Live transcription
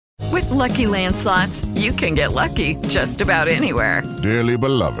Lucky Land Slots, you can get lucky just about anywhere. Dearly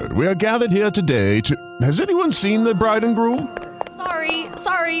beloved, we are gathered here today to... Has anyone seen the bride and groom?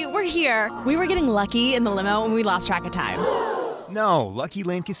 Sorry, we're here. We were getting lucky in the limo and we lost track of time. No, Lucky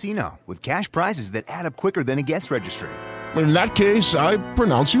Land Casino, with cash prizes that add up quicker than a guest registry. In that case, I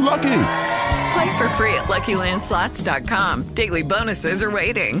pronounce you lucky. Play for free at LuckyLandSlots.com. Daily bonuses are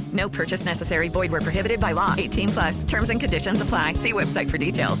waiting. No purchase necessary. Void where prohibited by law. 18+. Terms and conditions apply. See website for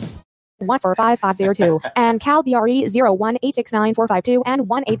details. 145502 and Cal BRE 01869452 and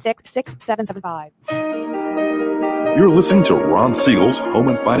 1866775. You're listening to Ron Siegel's Home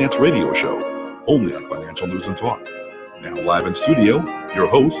and Finance Radio Show, only on Financial News and Talk. Now live in studio, your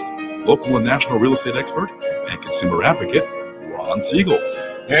host, local and national real estate expert and consumer advocate, Ron Siegel.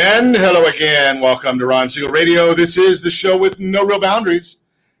 And hello again. Welcome to Ron Siegel Radio. This is the show with no real boundaries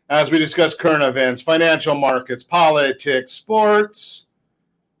as we discuss current events, financial markets, politics, sports,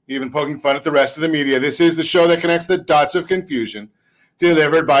 even poking fun at the rest of the media. This is the show that connects the dots of confusion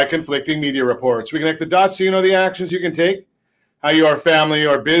delivered by conflicting media reports. We connect the dots so you know the actions you can take, how your family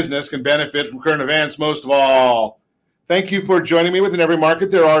or business can benefit from current events. Most of all, thank you for joining me. Within every market,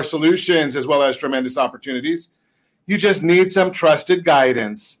 there are solutions as well as tremendous opportunities. You just need some trusted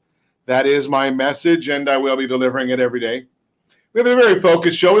guidance. That is my message, and I will be delivering it every day. We have a very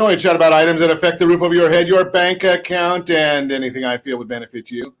focused show. We only chat about items that affect the roof over your head, your bank account, and anything I feel would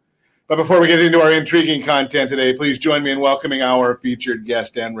benefit you. But before we get into our intriguing content today, please join me in welcoming our featured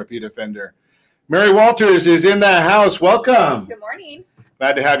guest and repeat offender. Mary Walters is in the house. Welcome. Good morning.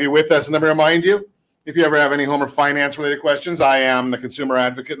 Glad to have you with us. And let me remind you, if you ever have any home or finance-related questions, I am the consumer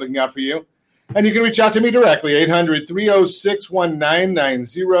advocate looking out for you. And you can reach out to me directly,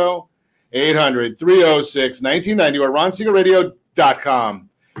 800-306-1990, 800-306-1990, or RonSiegelRadio.com.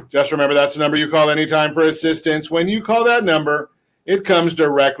 Just remember, that's the number you call anytime for assistance. When you call that number, it comes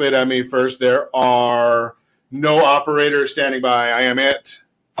directly to me first. There are no operators standing by. I am it.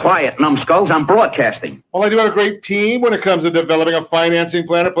 Quiet, numbskulls. I'm broadcasting. Well, I do have a great team when it comes to developing a financing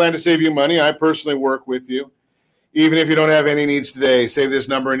plan, a plan to save you money. I personally work with you. Even if you don't have any needs today, save this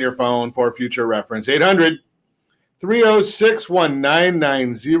number in your phone for future reference.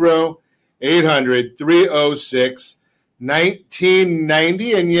 800-306-1990,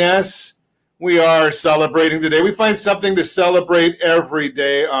 800-306-1990. And yes, we are celebrating today. We find something to celebrate every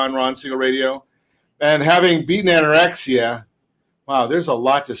day on Ron Siegel Radio. And having beaten anorexia, wow, there's a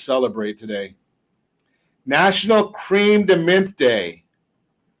lot to celebrate today. National Cream de Mint Day.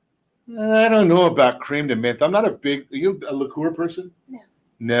 I don't know about cream de mint. I'm not are you a liqueur person?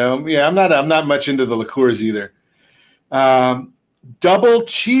 No. Yeah, I'm not much into the liqueurs either. Double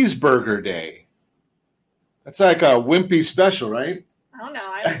Cheeseburger Day. That's like a wimpy special, right? I don't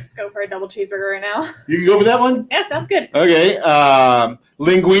know. I'd go for a double cheeseburger right now. You can go with that one? Yeah, sounds good. Okay.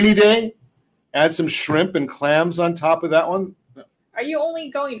 Linguine Day. Add some shrimp and clams on top of that one. Are you only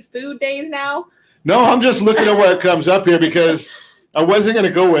going food days now? No, I'm just looking at what comes up here because I wasn't going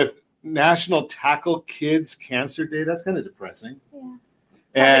to go with National Tackle Kids Cancer Day. That's kind of depressing. Yeah.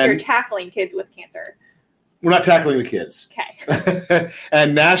 And like you're tackling kids with cancer. We're not tackling the kids. Okay.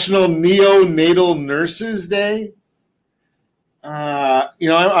 And National Neonatal Nurses Day.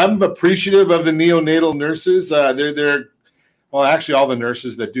 I'm appreciative of the neonatal nurses. They're well, actually, all the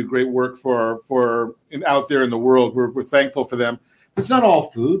nurses that do great work for out there in the world. We're thankful for them. But it's not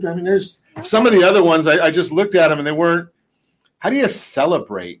all food. I mean, there's some of the other ones. I just looked at them and they weren't. How do you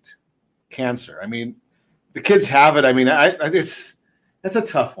celebrate cancer? I mean, the kids have it. I mean, that's a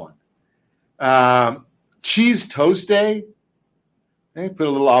tough one. Cheese Toast Day. Hey, put a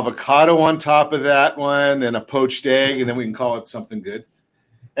little avocado on top of that one and a poached egg, and then we can call it something good.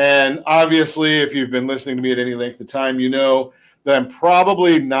 And obviously, if you've been listening to me at any length of time, you know that I'm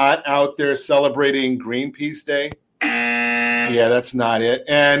probably not out there celebrating Greenpeace Day. Yeah, that's not it.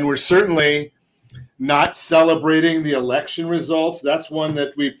 And we're certainly not celebrating the election results. That's one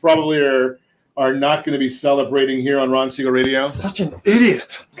that we probably are not going to be celebrating here on Ron Siegel Radio. Such an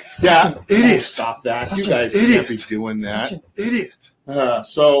idiot. Yeah, Such an idiot. Oh, stop that. Such you guys an idiot. can't be doing that. Such an idiot. The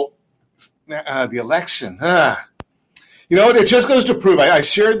election. It just goes to prove. I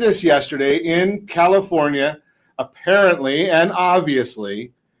shared this yesterday in California. Apparently and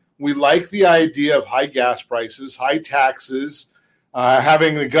obviously, we like the idea of high gas prices, high taxes,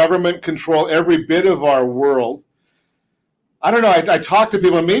 having the government control every bit of our world. I don't know. I talk to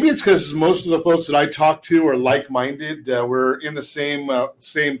people, and maybe it's because most of the folks that I talk to are like-minded. We're in the same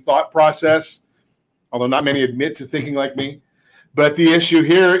thought process, although not many admit to thinking like me. But the issue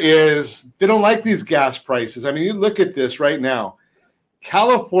here is they don't like these gas prices. I mean, you look at this right now.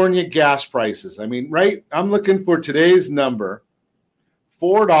 California gas prices. I mean, right? I'm looking for today's number,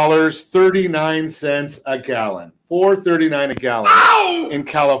 $4.39 a gallon. $4.39 a gallon in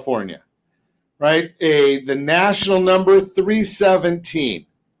California. Right? The national number, $3.17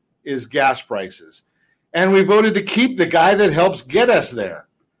 is gas prices. And we voted to keep the guy that helps get us there.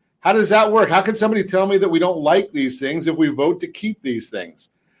 How does that work? How can somebody tell me that we don't like these things if we vote to keep these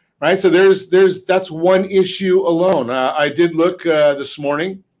things? Right? So that's one issue alone. I did look this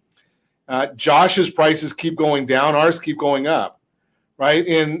morning. Josh's prices keep going down. Ours keep going up. Right?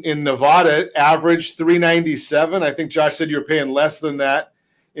 In Nevada, average $3.97. I think Josh said you're paying less than that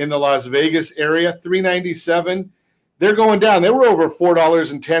in the Las Vegas area. $3.97. They're going down. They were over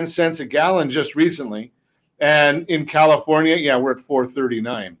 $4.10 a gallon just recently. And in California, yeah, we're at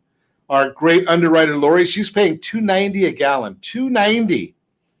 $4.39. Our great underwriter, Lori, she's paying $2.90 a gallon. $2.90,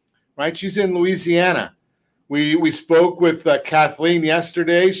 right? She's in Louisiana. We spoke with Kathleen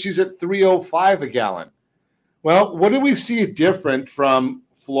yesterday. She's at $3.05 a gallon. Well, what do we see different from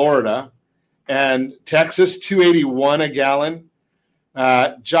Florida and Texas? $2.81 a gallon.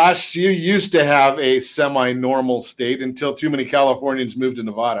 Josh, you used to have a semi-normal state until too many Californians moved to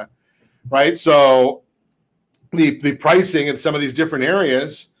Nevada, right? So the pricing in some of these different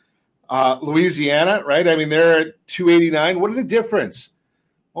areas, Louisiana, right? I mean, they're at $2.89. What are the difference?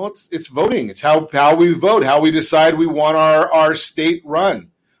 Well, it's voting. It's how we vote, how we decide we want our state run.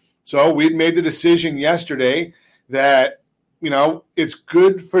 So we made the decision yesterday that, it's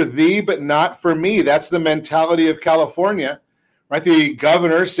good for thee, but not for me. That's the mentality of California, right? The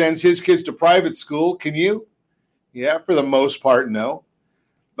governor sends his kids to private school. Can you? Yeah, for the most part, no.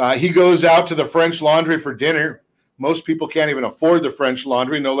 He goes out to the French Laundry for dinner. Most people can't even afford the French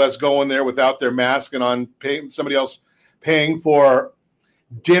Laundry, no less going there without their mask and on somebody else paying for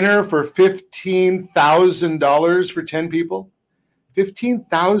dinner for $15,000 for 10 people.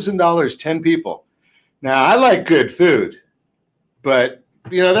 $15,000, 10 people. Now, I like good food, but,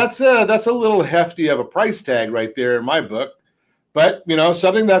 that's a little hefty of a price tag right there in my book. But,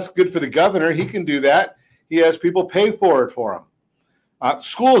 something that's good for the governor, he can do that. He has people pay for it for him.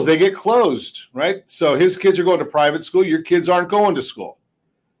 Schools, they get closed, right? So his kids are going to private school. Your kids aren't going to school.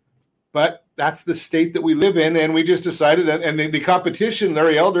 But that's the state that we live in, and we just decided that. And the competition,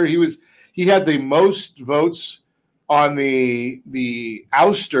 Larry Elder, he had the most votes on the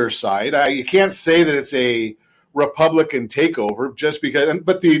ouster side. You can't say that it's a Republican takeover just because,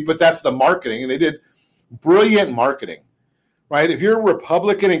 but that's the marketing, and they did brilliant marketing, right? If you're a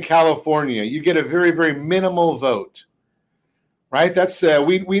Republican in California, you get a very, very minimal vote. Right? That's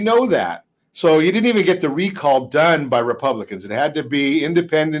we know that. So you didn't even get the recall done by Republicans. It had to be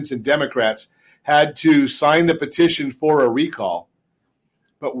independents and Democrats had to sign the petition for a recall.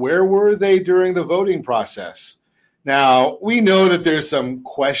 But where were they during the voting process? Now, we know that there's some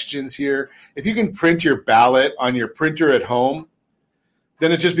questions here. If you can print your ballot on your printer at home,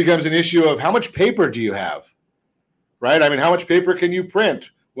 then it just becomes an issue of how much paper do you have? Right? I mean, how much paper can you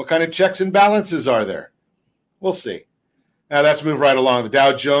print? What kind of checks and balances are there? We'll see. Now let's move right along. The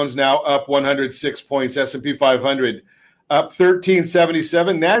Dow Jones now up 106 points. S&P 500 up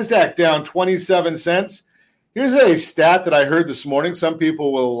 1377. NASDAQ down 27 cents. Here's a stat that I heard this morning. Some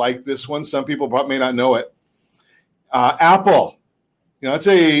people will like this one. Some people may not know it. Apple. It's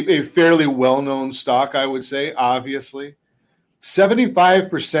a fairly well-known stock, I would say, obviously.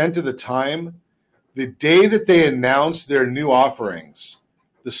 75% of the time, the day that they announce their new offerings,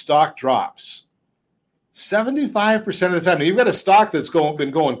 the stock drops. 75% of the time. Now, you've got a stock that's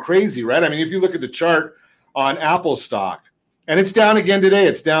been going crazy, right? I mean, if you look at the chart on Apple stock, and it's down again today.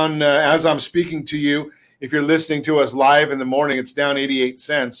 It's down as I'm speaking to you. If you're listening to us live in the morning, it's down 88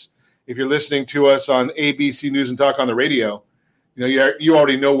 cents. If you're listening to us on ABC News and Talk on the radio, you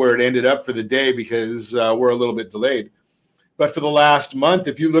already know where it ended up for the day because we're a little bit delayed. But for the last month,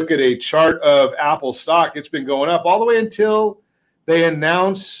 if you look at a chart of Apple stock, it's been going up all the way until they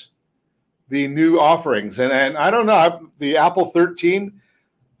announce the new offerings. And I don't know, the Apple 13,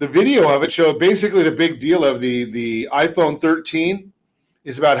 the video of it showed basically the big deal of the iPhone 13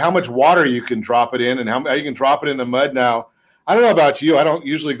 is about how much water you can drop it in and how you can drop it in the mud. Now, I don't know about you. I don't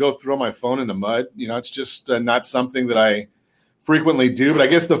usually go throw my phone in the mud. It's just not something that I frequently do. But I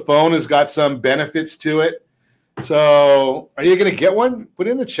guess the phone has got some benefits to it. So are you going to get one? Put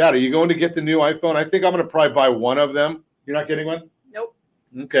it in the chat. Are you going to get the new iPhone? I think I'm going to probably buy one of them. You're not getting one? Nope.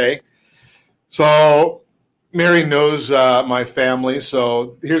 Okay. So Mary knows my family.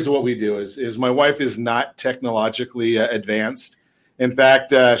 So here's what we do is my wife is not technologically advanced. In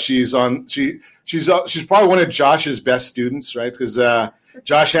fact, she's probably one of Josh's best students, right? Because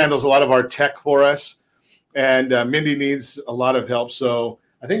Josh handles a lot of our tech for us, and Mindy needs a lot of help. So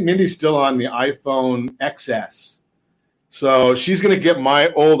I think Mindy's still on the iPhone XS. So she's going to get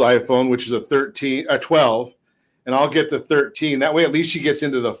my old iPhone, which is a 12, and I'll get the 13. That way, at least she gets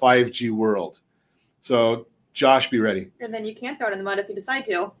into the 5G world. So, Josh, be ready. And then you can throw it in the mud if you decide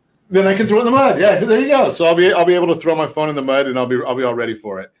to. Then I can throw it in the mud. Yeah, so there you go. So I'll be able to throw my phone in the mud, and I'll be all ready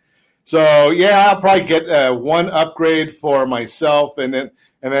for it. So yeah, I'll probably get one upgrade for myself, and then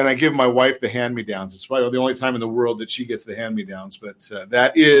I give my wife the hand-me-downs. It's probably the only time in the world that she gets the hand-me-downs. But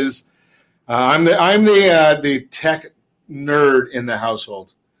that is, I'm the tech nerd in the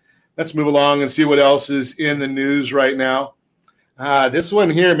household. Let's move along and see what else is in the news right now. This one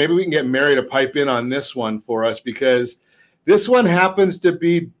here, maybe we can get Mary to pipe in on this one for us, because this one happens to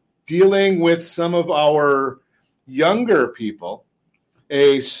be dealing with some of our younger people.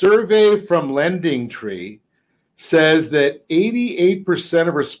 A survey from LendingTree says that 88%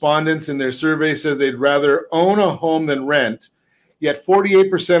 of respondents in their survey said they'd rather own a home than rent, yet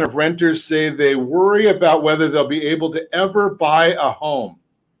 48% of renters say they worry about whether they'll be able to ever buy a home.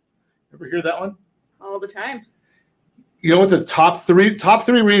 Ever hear that one? All the time. You know what the top three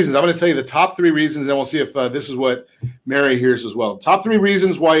reasons? I'm going to tell you the top 3 reasons, and we'll see if this is what Mary hears as well. Top 3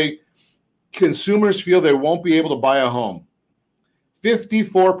 reasons why consumers feel they won't be able to buy a home.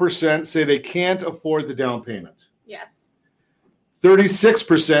 54% say they can't afford the down payment. Yes.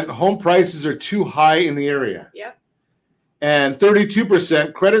 36% home prices are too high in the area. Yep. And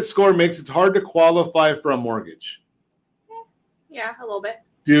 32% credit score makes it hard to qualify for a mortgage. Yeah, a little bit.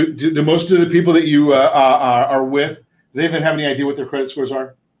 Do most of the people that you are with, do they even have any idea what their credit scores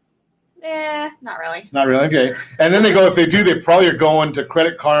are? Not really. Not really. Okay. And then if they do, they probably are going to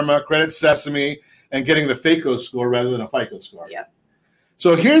Credit Karma, Credit Sesame, and getting the FACO score rather than a FICO score. Yep.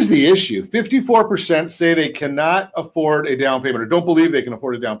 So here's the issue. 54% say they cannot afford a down payment or don't believe they can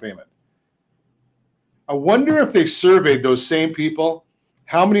afford a down payment. I wonder if they surveyed those same people,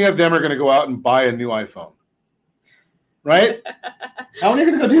 how many of them are going to go out and buy a new iPhone? Right? How many are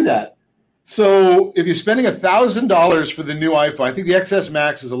going to go do that? So if you're spending $1,000 for the new iPhone, I think the XS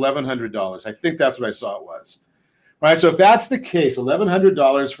Max is $1,100. I think that's what I saw it was. Right? So if that's the case,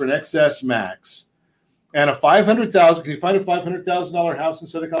 $1,100 for an XS Max and a $500,000, can you find a $500,000 house in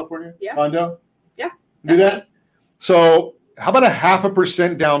Southern California? Yes. Condo? Yeah. Do that? So how about a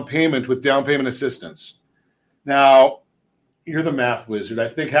 0.5% down payment with down payment assistance? Now, you're the math wizard. I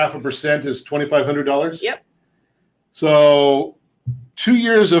think 0.5% is $2,500. Yep. So 2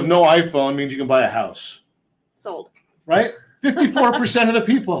 years of no iPhone means you can buy a house. Sold. Right? 54% of the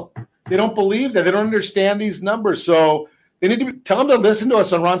people. They don't believe that. They don't understand these numbers. So they need to tell them to listen to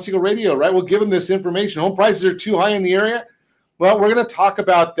us on Ron Siegel Radio, right? We'll give them this information. Home prices are too high in the area. Well, we're going to talk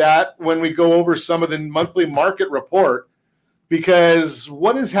about that when we go over some of the monthly market report, because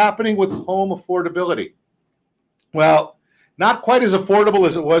what is happening with home affordability? Well, not quite as affordable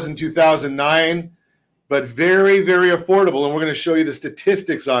as it was in 2009, but very, very affordable. And we're going to show you the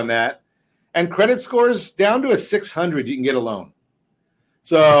statistics on that. And credit scores down to a 600, you can get a loan.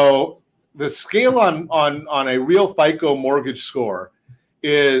 So the scale on a real FICO mortgage score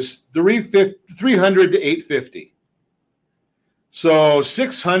is 300 to 850. So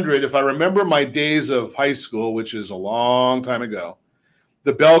 600, if I remember my days of high school, which is a long time ago,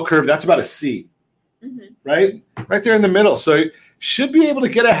 the bell curve, that's about a C, right? Right there in the middle. So you should be able to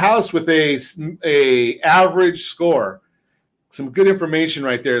get a house with a average score. Some good information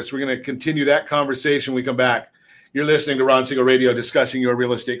right there. So we're going to continue that conversation when we come back. You're listening to Ron Siegel Radio, discussing your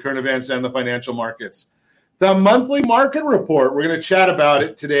real estate, current events, and the financial markets. The monthly market report, we're going to chat about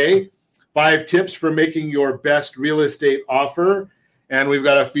it today. 5 tips for making your best real estate offer. And we've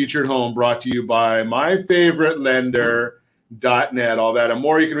got a featured home brought to you by myfavoritelender.net. All that and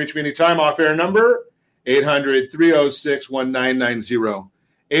more. You can reach me anytime. Off-air number, 800-306-1990.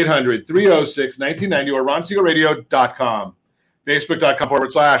 800-306-1990 or ronsiegelradio.com.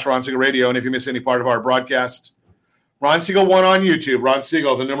 Facebook.com/Ron Siegel Radio. And if you miss any part of our broadcast, Ron Siegel 1 on YouTube. Ron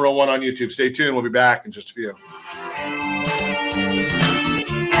Siegel, the number 1 on YouTube. Stay tuned. We'll be back in just a few.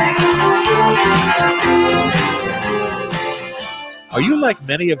 Are you like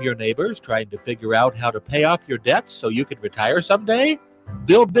many of your neighbors trying to figure out how to pay off your debts so you can retire someday?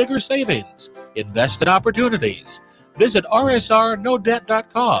 Build bigger savings. Invest in opportunities. Visit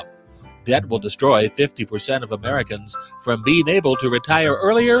rsrnodebt.com. Debt will destroy 50% of Americans from being able to retire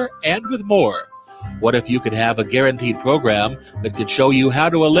earlier and with more. What if you could have a guaranteed program that could show you how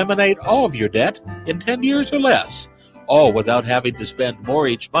to eliminate all of your debt in 10 years or less, all without having to spend more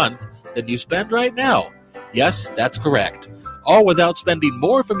each month than you spend right now? Yes, that's correct. All without spending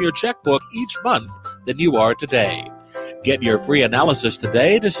more from your checkbook each month than you are today. Get your free analysis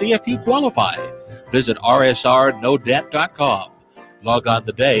today to see if you qualify. Visit rsrnodebt.com. Log on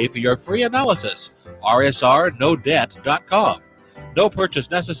today for your free analysis. rsrnodebt.com. No purchase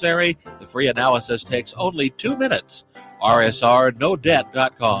necessary. The free analysis takes only 2 minutes.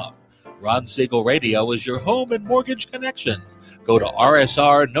 rsrnodebt.com. Ron Siegel Radio is your home and mortgage connection. Go to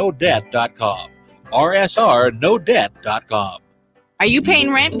rsrnodebt.com. rsrnodebt.com. Are you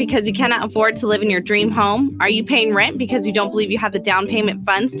paying rent because you cannot afford to live in your dream home? Are you paying rent because you don't believe you have the down payment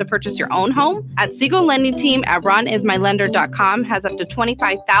funds to purchase your own home? At Siegel Lending Team at ronismylender.com has up to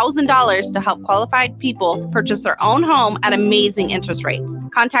 $25,000 to help qualified people purchase their own home at amazing interest rates.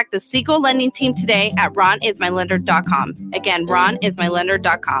 Contact the Siegel Lending Team today at ronismylender.com. Again,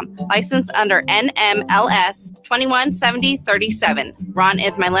 ronismylender.com. Licensed under NMLS 217037.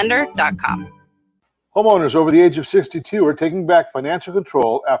 ronismylender.com. Homeowners over the age of 62 are taking back financial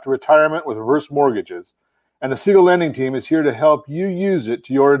control after retirement with reverse mortgages, and the Siegel Lending Team is here to help you use it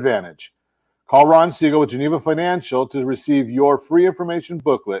to your advantage. Call Ron Siegel with Geneva Financial to receive your free information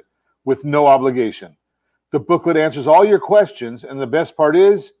booklet with no obligation. The booklet answers all your questions, and the best part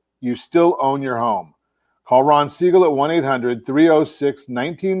is you still own your home. Call Ron Siegel at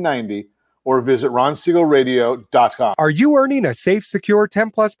 1-800-306-1990 or visit ronsiegelradio.com. Are you earning a safe, secure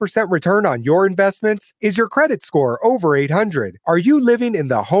 10+% return on your investments? Is your credit score over 800? Are you living in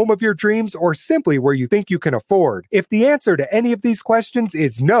the home of your dreams or simply where you think you can afford? If the answer to any of these questions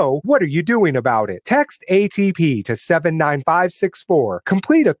is no, what are you doing about it? Text ATP to 79564.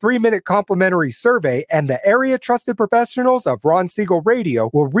 Complete a 3-minute complimentary survey, and the area trusted professionals of Ron Siegel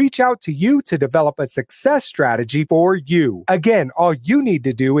Radio will reach out to you to develop a success strategy for you. Again, all you need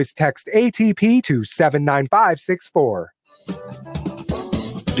to do is text ATP to 79564.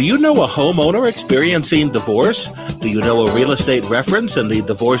 Do you know a homeowner experiencing divorce? Do you know a real estate reference and the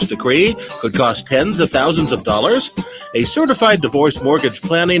divorce decree could cost tens of thousands of dollars? A certified divorce mortgage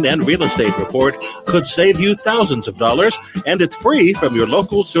planning and real estate report could save you thousands of dollars, and it's free from your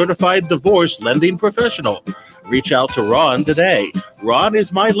local certified divorce lending professional. Reach out to Ron today.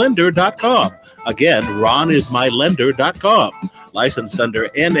 ronismylender.com. Again, ronismylender.com. Licensed under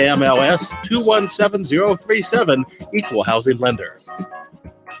NMLS 217037, Equal Housing Lender.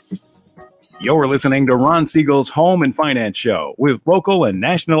 You're listening to Ron Siegel's Home and Finance Show with local and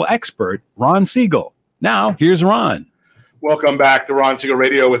national expert Ron Siegel. Now, here's Ron. Welcome back to Ron Siegel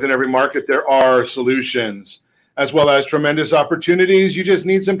Radio. Within every market, there are solutions, as well as tremendous opportunities. You just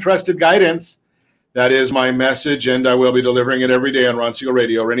need some trusted guidance. That is my message, and I will be delivering it every day on Ron Siegel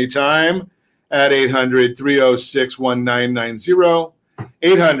Radio or anytime at 800-306-1990,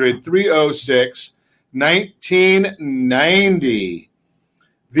 800-306-1990.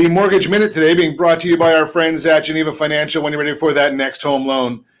 The Mortgage Minute today being brought to you by our friends at Geneva Financial. When you're ready for that next home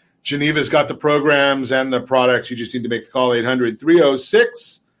loan, Geneva's got the programs and the products. You just need to make the call,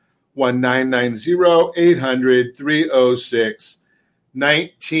 800-306-1990,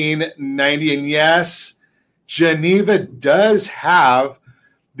 800-306-1990. And yes, Geneva does have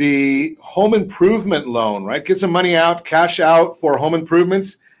the home improvement loan, right? Get some money out, cash out for home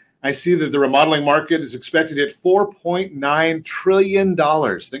improvements. I see that the remodeling market is expected at $4.9 trillion.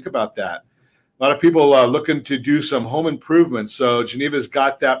 Think about that. A lot of people looking to do some home improvements. So Geneva's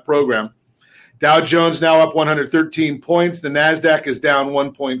got that program. Dow Jones now up 113 points. The NASDAQ is down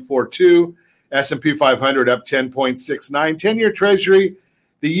 1.42. S&P 500 up 10.69. 10-year Treasury,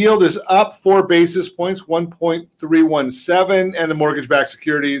 the yield is up 4 basis points, 1.317. And the mortgage-backed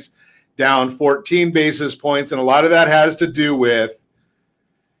securities down 14 basis points. And a lot of that has to do with,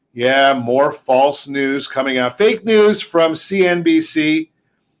 more false news coming out. Fake news from CNBC.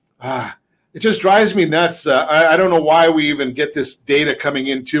 It just drives me nuts. I don't know why we even get this data coming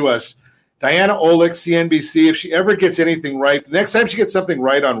into us. Diana Olick, CNBC, if she ever gets anything right, the next time she gets something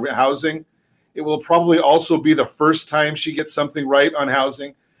right on housing, it will probably also be the first time she gets something right on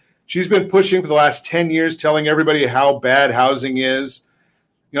housing. She's been pushing for the last 10 years, telling everybody how bad housing is.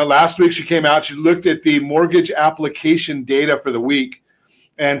 Last week she came out, she looked at the mortgage application data for the week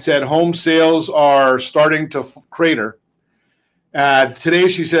and said home sales are starting to crater. Today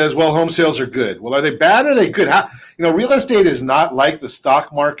she says, well, home sales are good. Well, are they bad or are they good? Real estate is not like the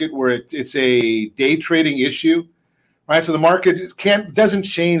stock market where it's a day trading issue, right? So the market doesn't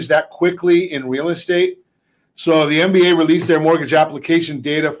change that quickly in real estate. So the MBA released their mortgage application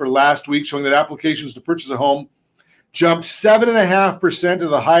data for last week, showing that applications to purchase a home jumped 7.5% to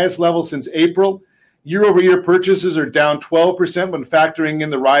the highest level since April. Year-over-year purchases are down 12% when factoring in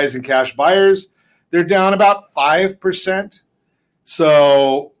the rise in cash buyers. They're down about 5%.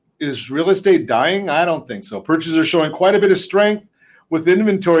 So is real estate dying? I don't think so. Purchases are showing quite a bit of strength with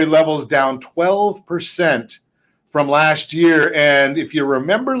inventory levels down 12% from last year. And if you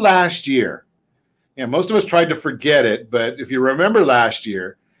remember last year, most of us tried to forget it, but if you remember last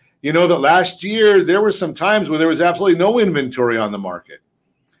year, You know that last year there were some times where there was absolutely no inventory on the market.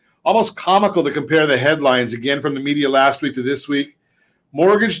 Almost comical to compare the headlines again from the media last week to this week.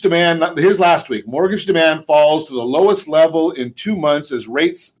 Mortgage demand, here's last week. Mortgage demand falls to the lowest level in 2 months as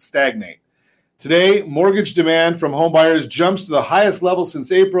rates stagnate. Today, mortgage demand from home buyers jumps to the highest level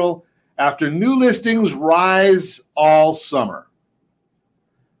since April after new listings rise all summer.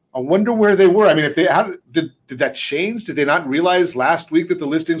 I wonder where they were. I mean, if they did that change? Did they not realize last week that the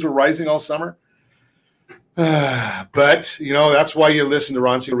listings were rising all summer? But, you know, that's why you listen to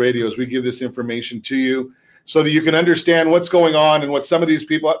Ron Siegel Radio, is we give this information to you so that you can understand what's going on and what some of these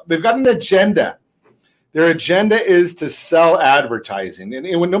people, they've got an agenda. Their agenda is to sell advertising. And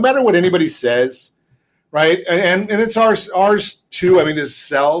no matter what anybody says, right, and it's ours too, I mean, to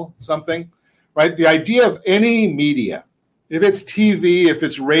sell something, right? The idea of any media, if it's TV, if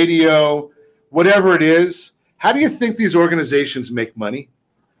it's radio, whatever it is, how do you think these organizations make money,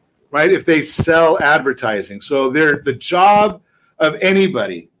 right? If they sell advertising. So the job of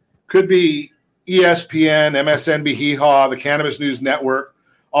anybody could be ESPN, MSNBC, Hee Haw, the Cannabis News Network,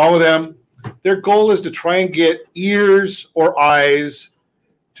 all of them. Their goal is to try and get ears or eyes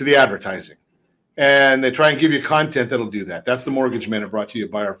to the advertising. And they try and give you content that'll do that. That's the Mortgage Minute, brought to you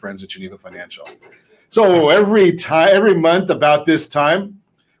by our friends at Geneva Financial. So every month about this time,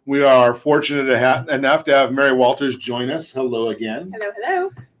 we are fortunate enough to have Mary Walters join us. Hello again. Hello,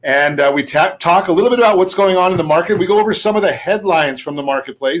 hello. And we talk a little bit about what's going on in the market. We go over some of the headlines from the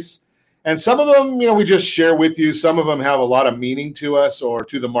marketplace. And some of them, you know, we just share with you. Some of them have a lot of meaning to us or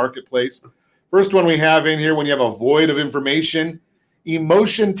to the marketplace. First one we have in here, when you have a void of information,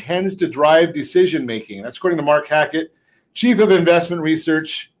 emotion tends to drive decision-making. That's according to Mark Hackett, Chief of Investment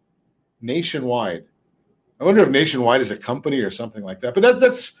Research, Nationwide. I wonder if Nationwide is a company or something like that. But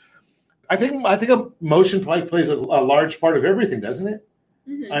that's, I think emotion probably plays a large part of everything, doesn't it?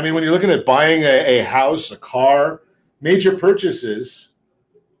 Mm-hmm. I mean, when you're looking at buying a house, a car, major purchases,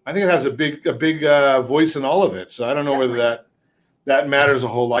 I think it has a big voice in all of it. So I don't know whether that matters a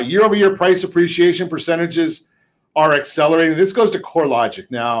whole lot. Year-over-year price appreciation percentages are accelerating. This goes to CoreLogic.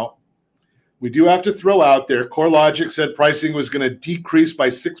 Now, we do have to throw out there, CoreLogic said pricing was going to decrease by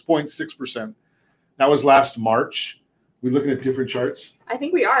 6.6%. That was last March. We're looking at different charts. I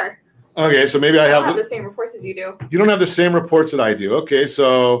think we are. Okay, so maybe I don't have the same reports as you do. You don't have the same reports that I do. Okay,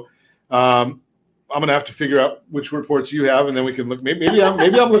 so I'm going to have to figure out which reports you have, and then we can look. Maybe I'm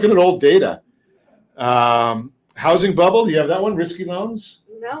looking at old data. Housing bubble, do you have that one? Risky loans?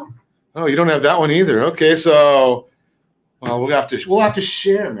 No. Oh, you don't have that one either. Okay, so we'll have to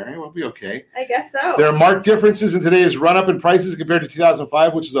share, Mary. We'll be okay. I guess so. There are marked differences in today's run-up in prices compared to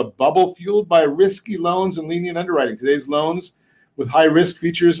 2005, which is a bubble fueled by risky loans and lenient underwriting. Today's loans with high-risk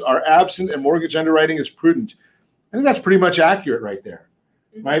features are absent, and mortgage underwriting is prudent. I think that's pretty much accurate right there.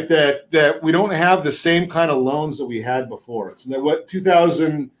 Mm-hmm. Right, that we don't have the same kind of loans that we had before. It's what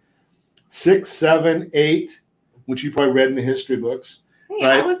 2006, 7, 8, which you probably read in the history books. Hey,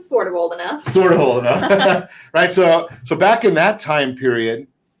 right? I was sort of old enough. Right? So back in that time period,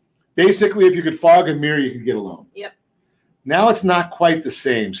 basically, if you could fog a mirror, you could get a loan. Yep. Now it's not quite the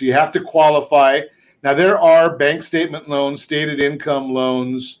same. So you have to qualify. Now there are bank statement loans, stated income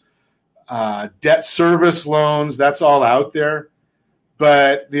loans, debt service loans. That's all out there.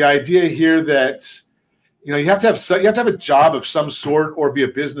 But the idea here that, you know, you have to have a job of some sort or be a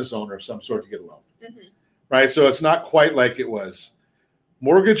business owner of some sort to get a loan, mm-hmm. Right? So it's not quite like it was.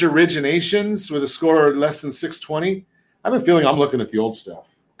 Mortgage originations with a score less than 620. I have a feeling I'm looking at the old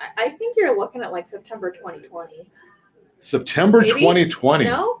stuff. I think you're looking at like September 2020. September 2020.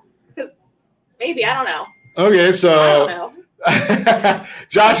 No, because maybe I don't know. Okay, so I don't know.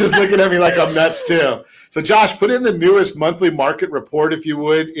 Josh is looking at me like I'm nuts too. So Josh, put in the newest monthly market report, if you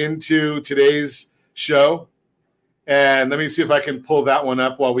would, into today's show. And let me see if I can pull that one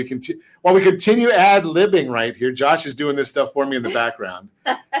up while we continue ad-libbing right here. Josh is doing this stuff for me in the background.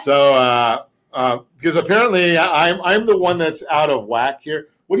 So because apparently I'm the one that's out of whack here.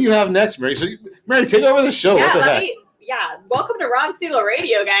 What do you have next, Mary? So Mary, take over the show. Yeah, what the heck? Welcome to Ron Siegel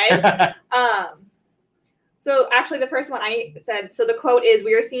Radio, guys. So actually the first one I said, so the quote is,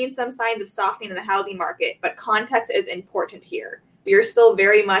 we are seeing some signs of softening in the housing market, but context is important here. We are still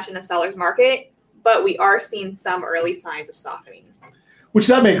very much in a seller's market, but we are seeing some early signs of softening. Which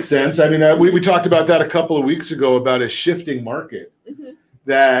that makes sense. I mean, we talked about that a couple of weeks ago about a shifting market, mm-hmm.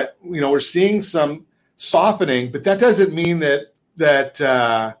 that, you know, we're seeing some softening, but that doesn't mean it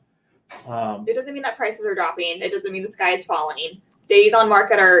doesn't mean that prices are dropping. It doesn't mean the sky is falling. Days on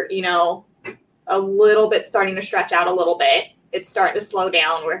market are, you know, a little bit starting to stretch out a little bit. It's starting to slow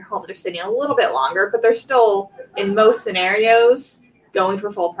down where homes are sitting a little bit longer, but they're still, in most scenarios, going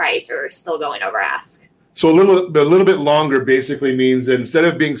for full price or still going over ask. So a little bit longer basically means that instead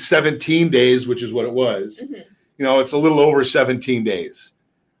of being 17 days, which is what it was, it's a little over 17 days,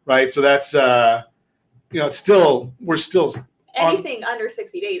 right? So that's it's still anything under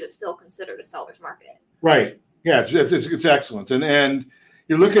 60 days is still considered a seller's market. Right. Yeah, it's excellent, and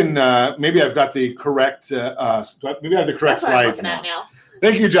you're looking. Maybe I've got the correct. Maybe I have the correct slides now.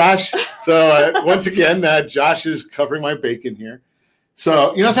 Thank you, Josh. So once again, Josh is covering my bacon here.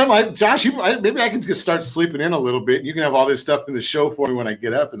 So something like Josh, maybe I can just start sleeping in a little bit. You can have all this stuff in the show for me when I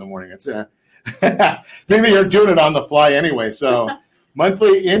get up in the morning. It's maybe you're doing it on the fly anyway. So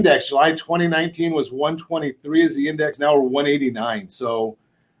monthly index July 2019 was 123 as the index. Now we're 189. So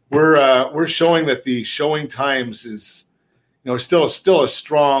we're showing that the showing times is still a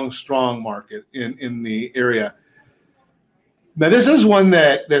strong market in the area. Now, this is one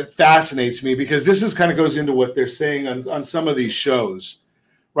that fascinates me because this is kind of goes into what they're saying on some of these shows,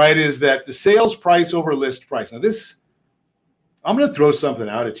 right, is that the sales price over list price. Now, I'm going to throw something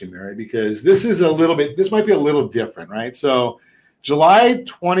out at you, Mary, because this might be a little different, right? So July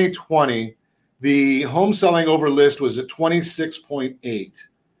 2020, the home selling over list was at 26.8.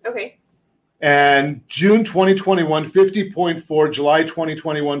 Okay. And June 2021, 50.4, July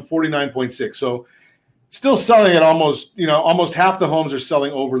 2021, 49.6. So still selling at almost half the homes are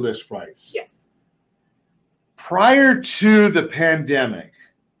selling over list price. Yes. Prior to the pandemic,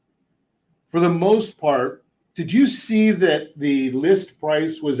 for the most part, did you see that the list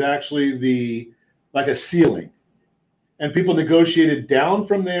price was actually like a ceiling and people negotiated down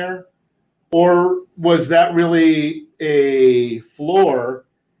from there? Or was that really a floor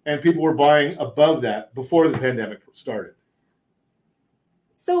and people were buying above that before the pandemic started?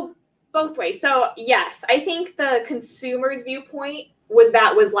 So both ways. So yes, I think the consumer's viewpoint was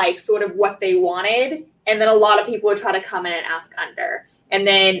like sort of what they wanted. And then a lot of people would try to come in and ask under. And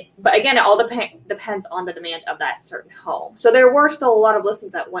then, but again, it all depends on the demand of that certain home. So there were still a lot of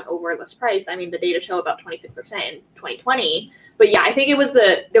listings that went over list price. I mean, the data show about 26% in 2020. But yeah, I think there was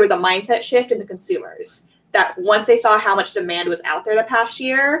a mindset shift in the consumers that once they saw how much demand was out there the past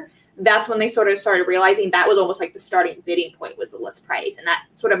year, that's when they sort of started realizing that was almost like the starting bidding point was the list price. And that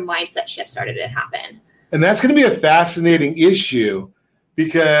sort of mindset shift started to happen. And that's going to be a fascinating issue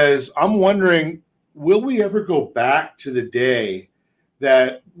because I'm wondering, will we ever go back to the day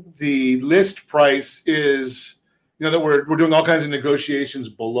that the list price is, that we're doing all kinds of negotiations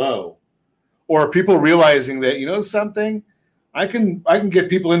below? Or are people realizing that, something, I can get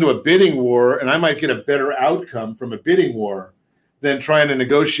people into a bidding war and I might get a better outcome from a bidding war than trying to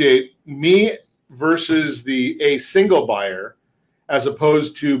negotiate me versus a single buyer as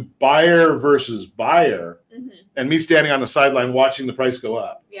opposed to buyer versus buyer and me standing on the sideline watching the price go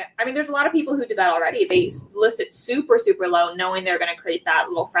up. Yeah. I mean, there's a lot of people who do that already. They list it super, super low, knowing they're going to create that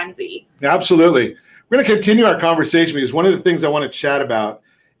little frenzy. Absolutely. We're going to continue our conversation because one of the things I want to chat about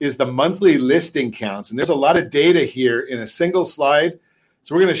is the monthly listing counts. And there's a lot of data here in a single slide.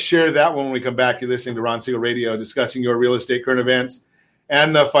 So we're going to share that when we come back. You're listening to Ron Siegel Radio, discussing your real estate current events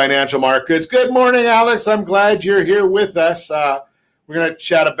and the financial markets. Good morning, Alex. I'm glad you're here with us. We're going to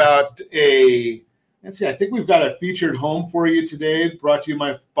chat about I think we've got a featured home for you today, brought to you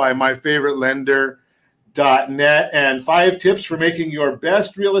by myfavoritelender.net, and 5 tips for making your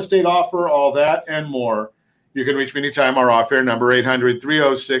best real estate offer, all that and more. You can reach me anytime. Our off-air number,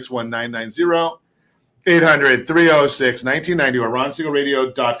 800-306-1990. 800-306-1990 or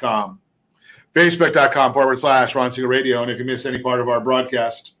RonSiegelRadio.com. Facebook.com/Ron Siegel Radio. And if you miss any part of our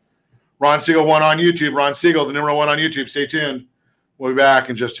broadcast, Ron Siegel 1 on YouTube. Ron Siegel, the number 1 on YouTube. Stay tuned. We'll be back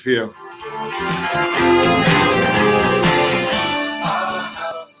in just a few.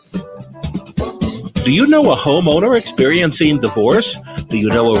 Do you know a homeowner experiencing divorce? Do you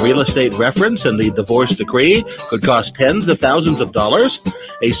know a real estate reference and the divorce decree could cost tens of thousands of dollars?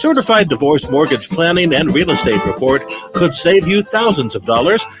 A certified divorce mortgage planning and real estate report could save you thousands of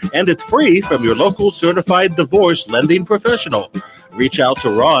dollars, and it's free from your local certified divorce lending professional. Reach out to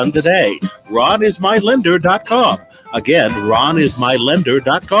Ron today. RonIsMyLender.com. Again,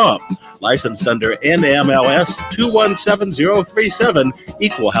 RonIsMyLender.com. Licensed under NMLS 217037,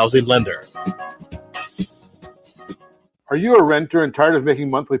 Equal Housing Lender. Are you a renter and tired of making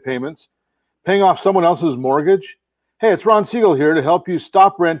monthly payments? Paying off someone else's mortgage? Hey, it's Ron Siegel here to help you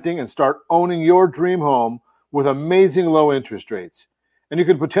stop renting and start owning your dream home with amazing low interest rates. And you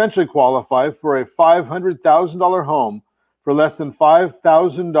could potentially qualify for a $500,000 home for less than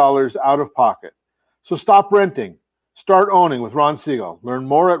 $5,000 out of pocket. So stop renting. Start owning with Ron Siegel. Learn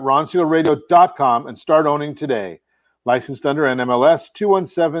more at RonSiegelRadio.com and start owning today. Licensed under NMLS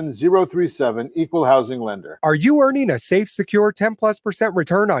 217037, Equal Housing Lender. Are you earning a safe, secure 10+%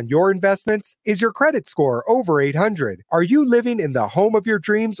 return on your investments? Is your credit score over 800? Are you living in the home of your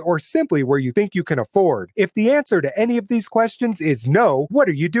dreams or simply where you think you can afford? If the answer to any of these questions is no, what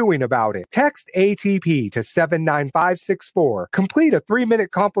are you doing about it? Text ATP to 79564. Complete a 3-minute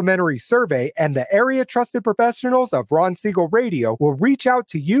complimentary survey, and the area trusted professionals of Ron Siegel Radio will reach out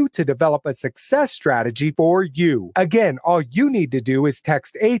to you to develop a success strategy for you. Again, all you need to do is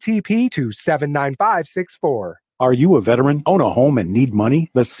text ATP to 79564. Are you a veteran, own a home, and need money?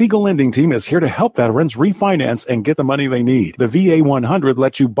 The Siegel Lending Team is here to help veterans refinance and get the money they need. The VA 100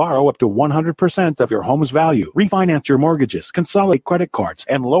 lets you borrow up to 100% of your home's value, refinance your mortgages, consolidate credit cards,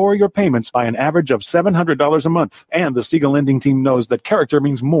 and lower your payments by an average of $700 a month. And the Siegel Lending Team knows that character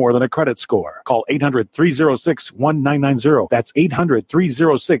means more than a credit score. Call 800-306-1990. That's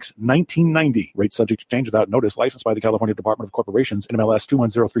 800-306-1990. Rate subject to change without notice. Licensed by the California Department of Corporations, NMLS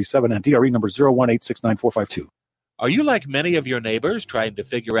 21037, and DRE number 018694452. Are you like many of your neighbors trying to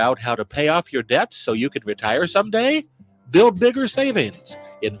figure out how to pay off your debts so you can retire someday? Build bigger savings.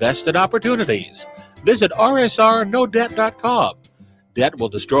 Invest in opportunities. Visit rsrnodebt.com. Debt will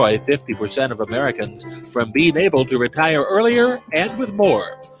destroy 50% of Americans from being able to retire earlier and with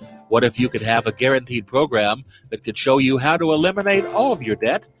more. What if you could have a guaranteed program that could show you how to eliminate all of your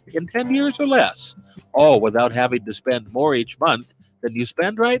debt in 10 years or less, all without having to spend more each month than you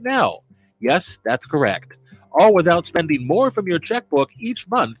spend right now? Yes, that's correct. All without spending more from your checkbook each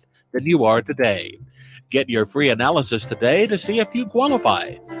month than you are today. Get your free analysis today to see if you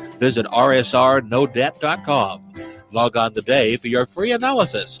qualify. Visit rsrnodebt.com. Log on today for your free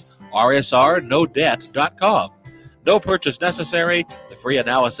analysis. rsrnodebt.com. No purchase necessary. The free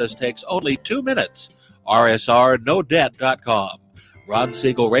analysis takes only 2 minutes. rsrnodebt.com. Ron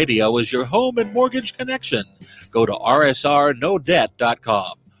Siegel Radio is your home and mortgage connection. Go to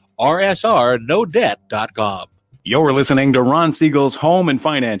rsrnodebt.com. rsrnodebt.com. You're listening to Ron Siegel's Home and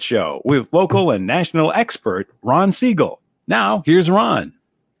Finance Show with local and national expert Ron Siegel. Now, here's Ron.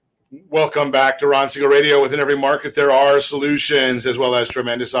 Welcome back to Ron Siegel Radio. Within every market, there are solutions as well as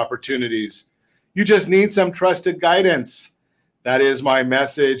tremendous opportunities. You just need some trusted guidance. That is my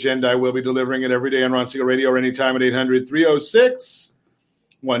message, and I will be delivering it every day on Ron Siegel Radio or anytime at 800-306-1990,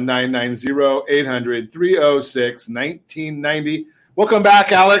 800-306-1990. Welcome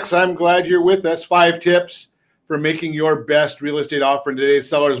back, Alex. I'm glad you're with us. 5 tips for making your best real estate offer in today's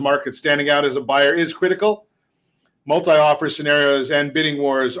seller's market. Standing out as a buyer is critical. Multi-offer scenarios and bidding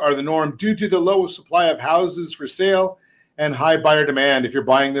wars are the norm due to the low supply of houses for sale and high buyer demand. If you're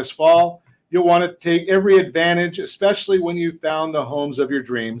buying this fall, you'll want to take every advantage, especially when you've found the homes of your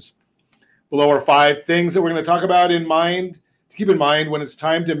dreams. Below are 5 things that we're going to talk about keep in mind when it's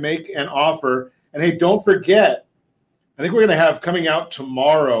time to make an offer. And hey, don't forget, I think we're going to have coming out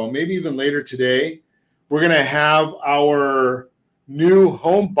tomorrow, maybe even later today, we're going to have our new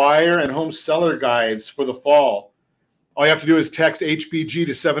home buyer and home seller guides for the fall. All you have to do is text HBG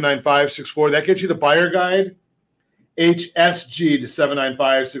to 79564. That gets you the buyer guide. HSG to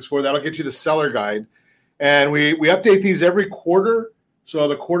 79564. That'll get you the seller guide. And we update these every quarter. So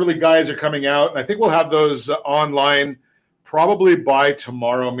the quarterly guides are coming out. And I think we'll have those online probably by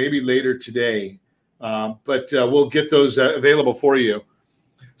tomorrow, maybe later today. But we'll get those available for you.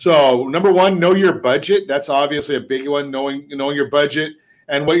 So number 1, know your budget. That's obviously a big one. Knowing your budget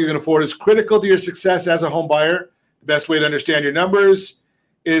and what you're going to afford is critical to your success as a home buyer. The best way to understand your numbers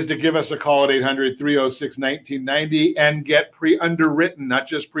is to give us a call at 800-306-1990 and get pre-underwritten, not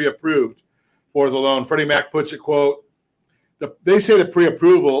just pre-approved for the loan. Freddie Mac puts it, quote, they say that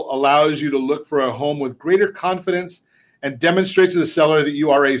pre-approval allows you to look for a home with greater confidence and demonstrates to the seller that you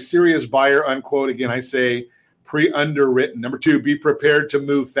are a serious buyer, unquote. Again, I say pre-underwritten. Number 2, be prepared to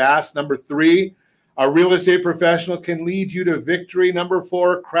move fast. Number 3, a real estate professional can lead you to victory. Number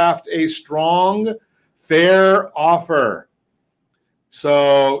 4, craft a strong, fair offer.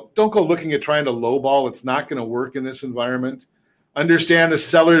 So don't go looking at trying to lowball. It's not going to work in this environment. Understand the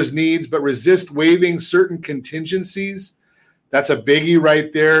seller's needs, but resist waiving certain contingencies. That's a biggie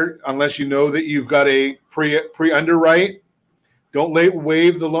right there, unless you know that you've got a pre-underwrite. Don't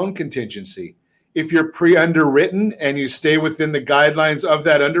waive the loan contingency. If you're pre-underwritten and you stay within the guidelines of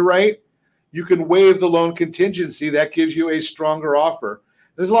that underwrite, you can waive the loan contingency. That gives you a stronger offer.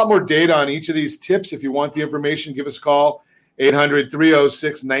 There's a lot more data on each of these tips. If you want the information, give us a call,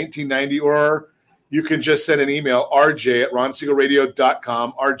 800-306-1990, or you can just send an email,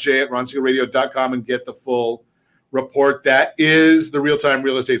 rj@ronsiegelradio.com, rj@ronsiegelradio.com, and get the full report. That is the Real-Time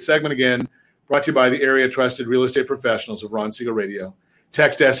Real Estate segment, again, brought to you by the area trusted real estate professionals of Ron Siegel Radio.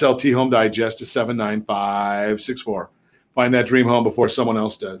 Text SLT Home Digest to 79564. Find that dream home before someone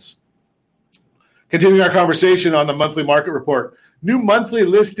else does. Continuing our conversation on the monthly market report. New monthly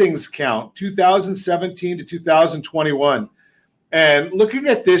listings count, 2017 to 2021. And looking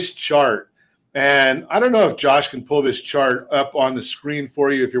at this chart, and I don't know if Josh can pull this chart up on the screen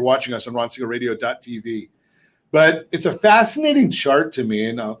for you if you're watching us on RonSiegelRadio.tv. But it's a fascinating chart to me,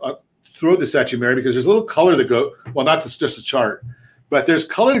 and I'll throw this at you, Mary, because there's a little color that go, well, not just a chart, but there's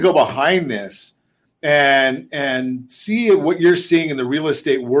color to go behind this and see what you're seeing in the real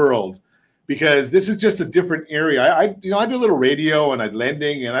estate world, because this is just a different area. I do a little radio and I'm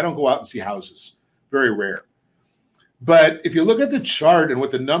lending, and I don't go out and see houses. Very rare. But if you look at the chart and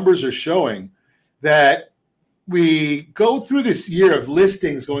what the numbers are showing, that we go through this year of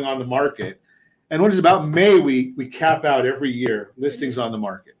listings going on the market, and when it's about May, we cap out every year listings on the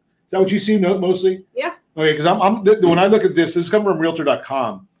market. Is that what you see mostly? Yeah. Okay, because when I look at this is coming from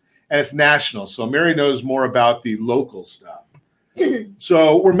Realtor.com, and it's national, so Mary knows more about the local stuff.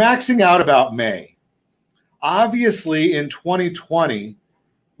 So we're maxing out about May. Obviously, in 2020,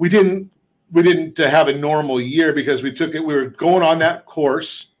 we didn't have a normal year because we were going on that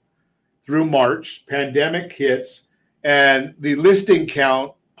course through March, pandemic hits, and the listing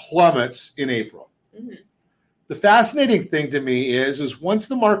count plummets in April. Mm-hmm. The fascinating thing to me is once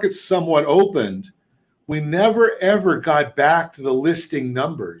the market somewhat opened, we never ever got back to the listing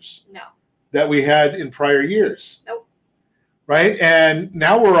numbers that we had in prior years. Nope. Right? And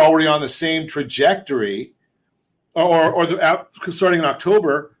now we're already on the same trajectory, starting in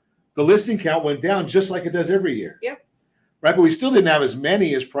October, the listing count went down just like it does every year. Yep. Right? But we still didn't have as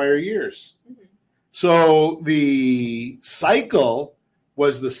many as prior years. Mm-hmm. So the cycle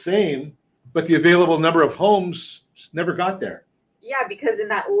was the same, but the available number of homes never got there. Yeah, because in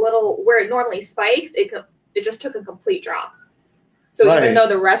that little, where it normally spikes, it just took a complete drop. So even though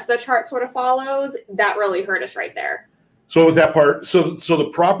the rest of the chart sort of follows, that really hurt us right there. So with that part, so the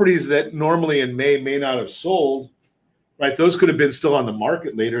properties that normally in May may not have sold, right, those could have been still on the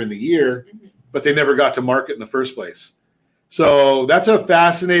market later in the year, mm-hmm. but they never got to market in the first place. So that's a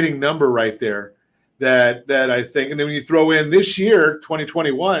fascinating number right there that I think. And then when you throw in this year,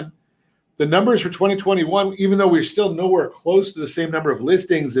 2021, the numbers for 2021, even though we're still nowhere close to the same number of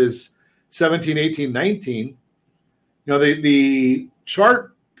listings as 17, 18, 19, the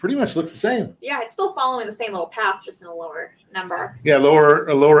chart pretty much looks the same. Yeah, it's still following the same little path, just in a lower number. Yeah, a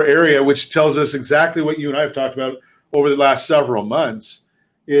lower area, which tells us exactly what you and I have talked about over the last several months,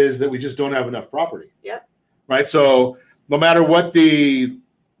 is that we just don't have enough property. Yep. Right? So no matter what the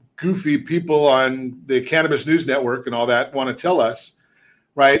goofy people on the Cannabis News Network and all that want to tell us,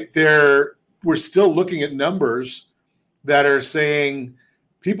 right, we're still looking at numbers that are saying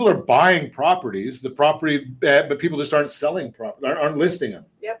people are buying properties, but people just aren't selling property, aren't listing them.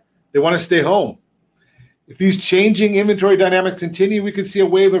 Yep. They want to stay home. If these changing inventory dynamics continue, we could see a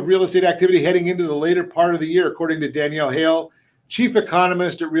wave of real estate activity heading into the later part of the year, according to Danielle Hale, chief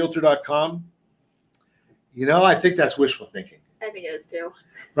economist at Realtor.com. I think that's wishful thinking. I think it is too.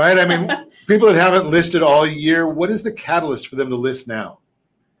 Right? I mean, people that haven't listed all year, what is the catalyst for them to list now?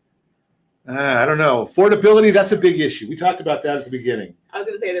 I don't know. Affordability, that's a big issue. We talked about that at the beginning. I was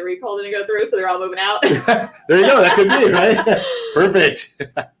going to say the recall didn't go through, so they're all moving out. There you go. That could be, right? Perfect.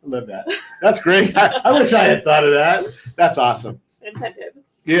 I love that. That's great. I wish I had thought of that. That's awesome. Incentive.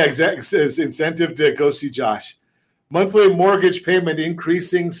 Yeah, exactly. It says incentive to go see Josh. Monthly mortgage payment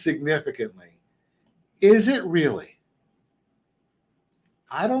increasing significantly. Is it really?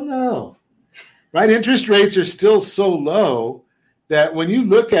 I don't know. Right? Interest rates are still so low that when you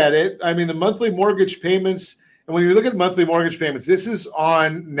look at it, I mean, the monthly mortgage payments, and when you look at monthly mortgage payments, this is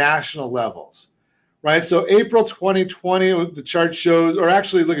on national levels, right? So April 2020, the chart shows, or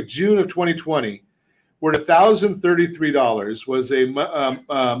actually look at June of 2020, we're at $1,033 was a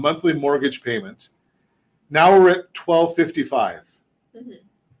monthly mortgage payment. Now we're at $1,255.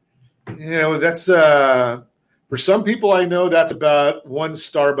 Mm-hmm. That's, for some people I know, that's about one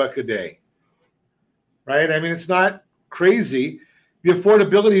Starbucks a day, right? I mean, it's not crazy. The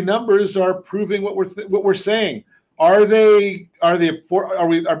affordability numbers are proving what we're saying. Are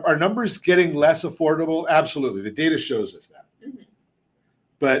numbers getting less affordable? Absolutely. The data shows us that. Mm-hmm.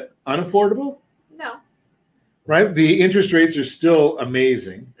 But unaffordable? No. Right? The interest rates are still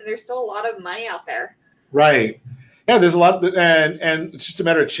amazing. And there's still a lot of money out there. Right. Yeah, there's a lot, and it's just a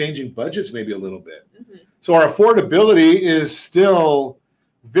matter of changing budgets maybe a little bit. Mm-hmm. So our affordability is still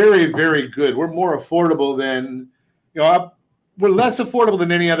very, very good. We're more affordable than, we're less affordable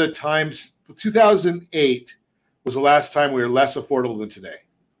than any other times. 2008 was the last time we were less affordable than today.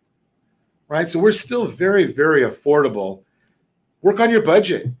 Right? So we're still very, very affordable. work on your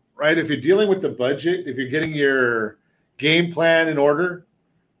budget, right? If you're dealing with the budget, if you're getting your game plan in order,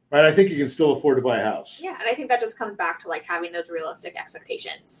 right, I think you can still afford to buy a house. Yeah, and I think that just comes back to like having those realistic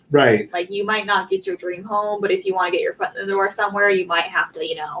expectations. Right. Like you might not get your dream home, but if you want to get your foot in the door somewhere, you might have to,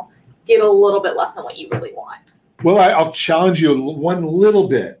 get a little bit less than what you really want. Well, I'll challenge you one little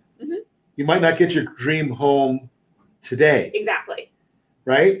bit. Mm-hmm. You might not get your dream home today. Exactly.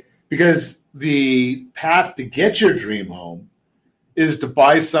 Right? Because the path to get your dream home is to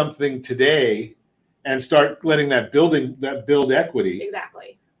buy something today and start letting that build equity.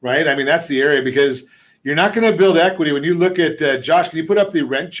 Exactly. Right? I mean, that's the area, because you're not going to build equity. When you look at, Josh, can you put up the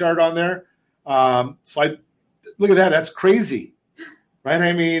rent chart on there? Slide. Look at that. That's crazy. Right?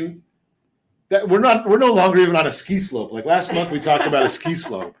 I mean, that we're no longer even on a ski slope. Like last month we talked about a ski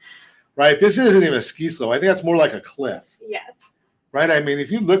slope. Right? This isn't even a ski slope. I think that's more like a cliff. Yes. Right? I mean, if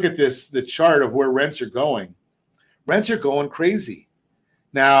you look at the chart of where rents are going crazy.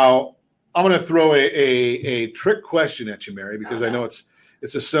 Now, I'm going to throw a trick question at you, Mary, because I know it's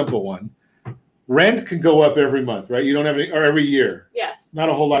a simple one. Rent can go up every month, right? You don't have or every year. Yes. Not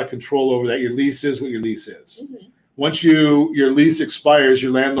a whole lot of control over that. Your lease is what your lease is. Mm-hmm. Once your lease expires,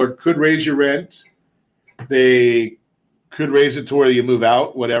 your landlord could raise your rent. They could raise it to where you move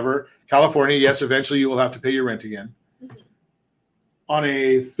out, whatever. California, yes, eventually you will have to pay your rent again. Mm-hmm. On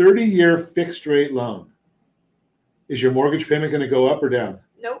a 30-year fixed rate loan, is your mortgage payment going to go up or down?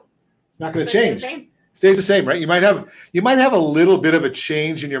 Nope. It's not going to change. Stays the same, right? You might have a little bit of a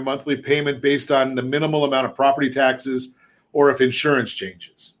change in your monthly payment based on the minimal amount of property taxes or if insurance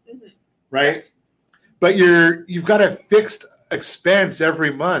changes, mm-hmm. right? But you've got a fixed expense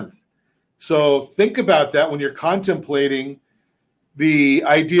every month. So think about that when you're contemplating the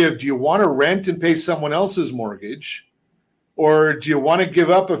idea of, do you want to rent and pay someone else's mortgage, or do you want to give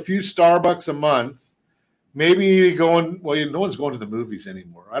up a few Starbucks a month? Maybe no one's going to the movies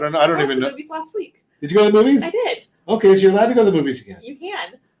anymore. I don't even know. Movies last week. Did you go to the movies? I did. Okay, so you're allowed to go to the movies again. You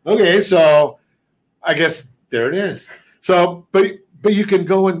can. Okay, so I guess there it is. So, but you can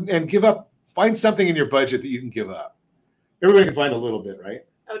go and give up. Find something in your budget that you can give up. Everybody can find a little bit, right?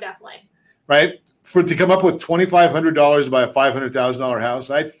 Oh, definitely. Right? To come up with $2,500 to buy a $500,000 house,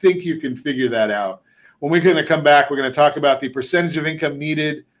 I think you can figure that out. When we're going to come back, we're going to talk about the percentage of income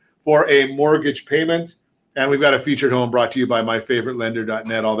needed for a mortgage payment. And we've got a featured home brought to you by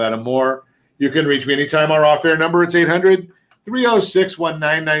myfavouritelender.net, all that and more. You can reach me anytime. Our off-air number, it's 800-306-1990,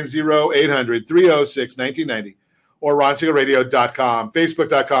 800-306-1990, or ronsiegelradio.com,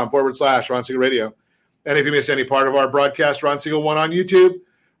 facebook.com/Ron Siegel Radio. And if you miss any part of our broadcast, Ron Siegel 1 on YouTube.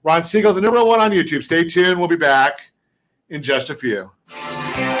 Ron Siegel, the number 1 on YouTube. Stay tuned. We'll be back in just a few.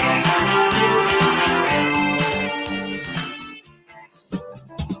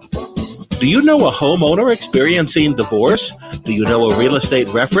 Do you know a homeowner experiencing divorce? Do you know a real estate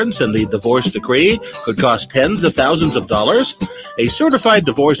reference and the divorce decree could cost tens of thousands of dollars? A certified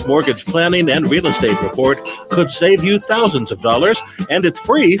divorce mortgage planning and real estate report could save you thousands of dollars, and it's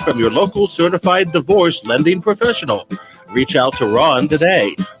free from your local certified divorce lending professional. Reach out to Ron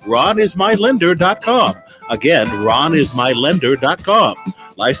today. RonIsMyLender.com. Again, RonIsMyLender.com.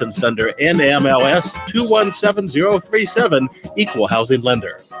 Licensed under NMLS 217037, Equal Housing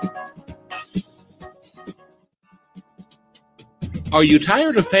Lender. Are you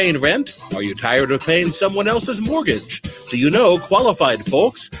tired of paying rent? Are you tired of paying someone else's mortgage? Do you know qualified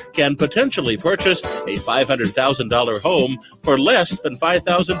folks can potentially purchase a $500,000 home for less than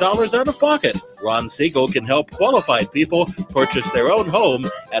 $5,000 out of pocket? Ron Siegel can help qualified people purchase their own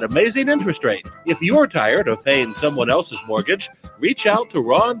home at amazing interest rates. If you're tired of paying someone else's mortgage, reach out to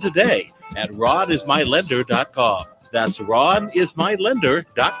Ron today at RonIsMyLender.com. That's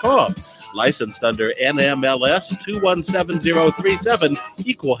RonIsMyLender.com. Licensed under NMLS 217037,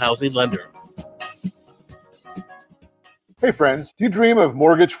 Equal Housing Lender. Hey friends, do you dream of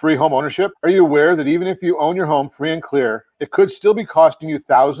mortgage-free home ownership? Are you aware that even if you own your home free and clear, it could still be costing you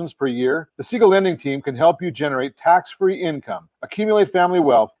thousands per year? The Siegel Lending Team can help you generate tax-free income, accumulate family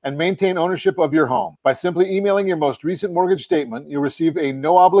wealth, and maintain ownership of your home. By simply emailing your most recent mortgage statement, you'll receive a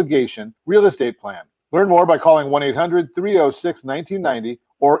no-obligation real estate plan. Learn more by calling 1-800-306-1990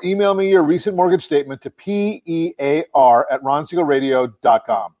 or email me your recent mortgage statement to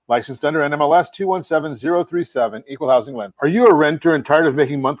PEAR@RonSiegelRadio.com. Licensed under NMLS 217037, Equal Housing Lender. Are you a renter and tired of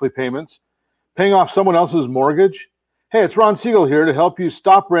making monthly payments? Paying off someone else's mortgage? Hey, it's Ron Siegel here to help you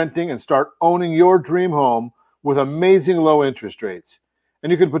stop renting and start owning your dream home with amazing low interest rates.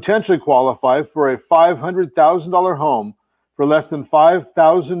 And you could potentially qualify for a $500,000 home for less than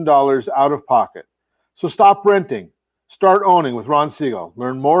 $5,000 out of pocket. So stop renting. Start owning with Ron Siegel.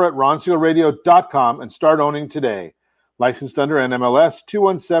 Learn more at RonSiegelRadio.com and start owning today. Licensed under NMLS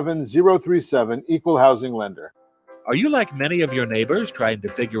 217037, Equal Housing Lender. Are you like many of your neighbors trying to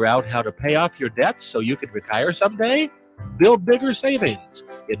figure out how to pay off your debts so you can retire someday? Build bigger savings.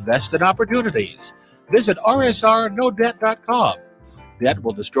 Invest in opportunities. Visit rsrnodebt.com. Debt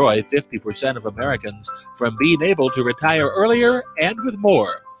will destroy 50% of Americans from being able to retire earlier and with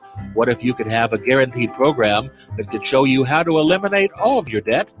more. What if you could have a guaranteed program that could show you how to eliminate all of your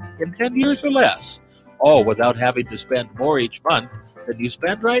debt in 10 years or less, all without having to spend more each month than you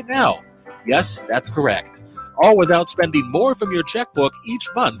spend right now? Yes, that's correct. All without spending more from your checkbook each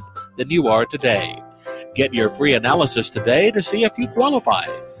month than you are today. Get your free analysis today to see if you qualify.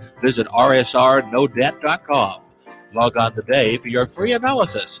 Visit rsrnodebt.com. Log on today for your free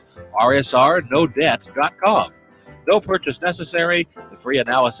analysis, rsrnodebt.com. No purchase necessary. The free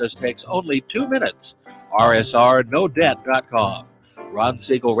analysis takes only 2 minutes. rsrnodebt.com. Ron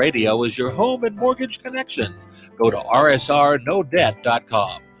Siegel Radio is your home and mortgage connection. Go to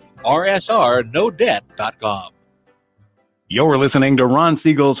rsrnodebt.com. rsrnodebt.com. You're listening to Ron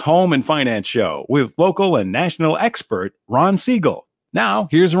Siegel's Home and Finance Show with local and national expert Ron Siegel. Now,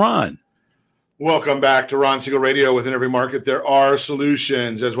 here's Ron. Welcome back to Ron Siegel Radio. Within every market, there are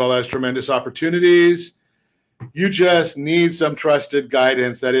solutions as well as tremendous opportunities. You just need some trusted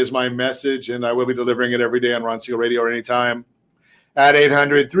guidance. That is my message, and I will be delivering it every day on Ron Siegel Radio or anytime at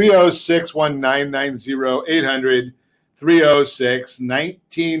 800-306-1990,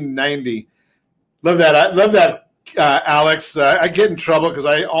 800-306-1990. Love that. I love that, Alex. I get in trouble because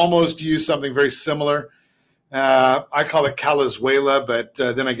I almost use something very similar. I call it Calazuela, but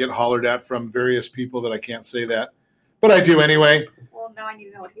then I get hollered at from various people that I can't say that. But I do anyway. Well, now I need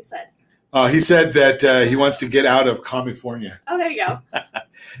to know what he said. He said that he wants to get out of California. Oh, there you go.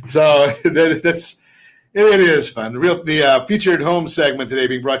 So it is fun. The featured home segment today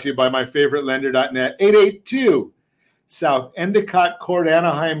being brought to you by myfavouritelender.net. 882 South Endicott Court,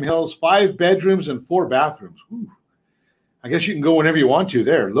 Anaheim Hills, 5 bedrooms and 4 bathrooms. Whew. I guess you can go whenever you want to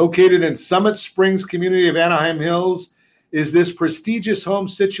there. Located in Summit Springs community of Anaheim Hills is this prestigious home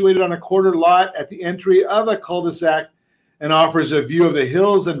situated on a quarter lot at the entry of a cul-de-sac and offers a view of the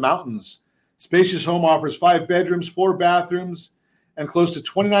hills and mountains. Spacious home offers 5 bedrooms, 4 bathrooms, and close to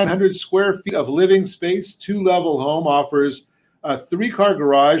 2,900 square feet of living space. 2-level home offers a 3-car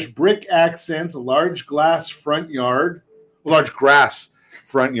garage, brick accents, a large grass front yard.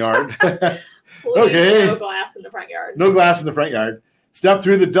 Okay. No glass in the front yard. No glass in the front yard. Step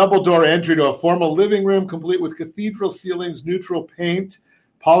through the double door entry to a formal living room complete with cathedral ceilings, neutral paint,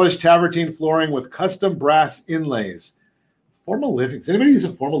 polished travertine flooring with custom brass inlays. Formal living. Does anybody use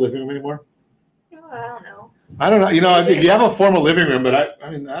a formal living room anymore? I don't know. I don't know. I think you have a formal living room, but I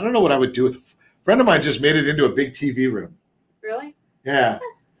don't know what I would do with. A friend of mine just made it into a big TV room. Really? Yeah.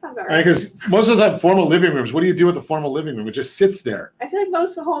 Sounds all right. Because most of the time, formal living rooms, what do you do with a formal living room? It just sits there. I feel like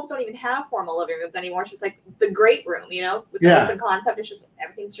most homes don't even have formal living rooms anymore. It's just like the great room, with the open concept. It's just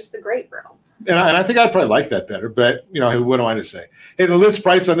everything's just the great room. And I think I'd probably like that better, but what am I to say? Hey, the list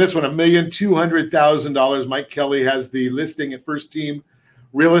price on this one, $1,200,000. Mike Kelly has the listing at First Team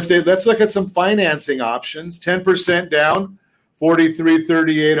Real Estate. Let's look at some financing options. 10% down,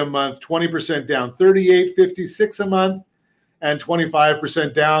 $43.38 a month. 20% down, $38.56 a month. And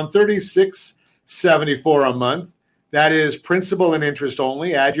 25% down, $36.74 a month. That is principal and interest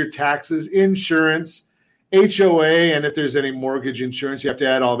only. Add your taxes, insurance, HOA, and if there's any mortgage insurance, you have to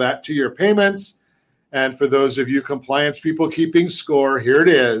add all that to your payments. And for those of you compliance people keeping score, here it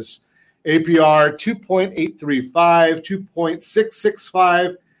is. APR 2.835,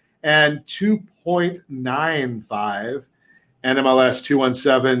 2.665, and 2.95. NMLS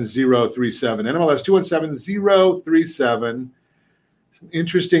 217037. NMLS 217037. Some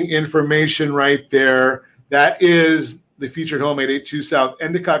interesting information right there. That is the featured home, 882 South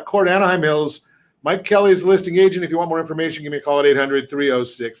Endicott Court, Anaheim Hills. Mike Kelly is the listing agent. If you want more information, give me a call at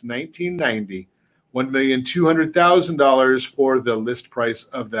 800-306-1990. $1,200,000 for the list price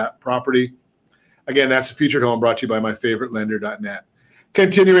of that property. Again, that's the featured home brought to you by myfavouritelender.net.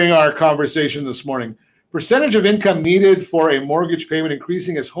 Continuing our conversation this morning. Percentage of income needed for a mortgage payment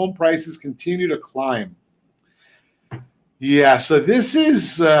increasing as home prices continue to climb. Yeah, so this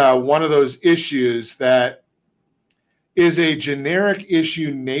is one of those issues that is a generic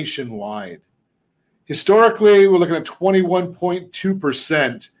issue nationwide. Historically, we're looking at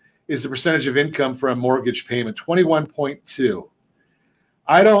 21.2% is the percentage of income for a mortgage payment, 21.2.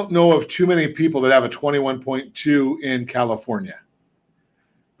 I don't know of too many people that have a 21.2 in California.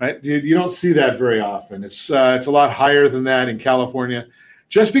 Right? You don't see that very often. It's a lot higher than that in California.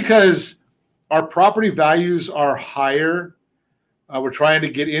 Just because our property values are higher, We're trying to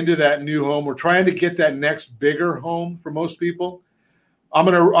get into that new home. We're trying to get that next bigger home for most people. I'm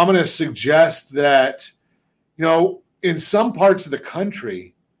gonna suggest that, in some parts of the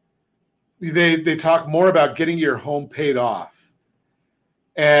country, they talk more about getting your home paid off.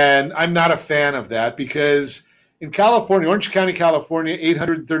 And I'm not a fan of that because in California, Orange County, California,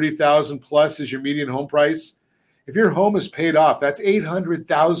 $830,000 plus is your median home price. If your home is paid off, that's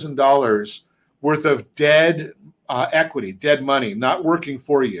 $800,000 worth of dead equity, dead money, not working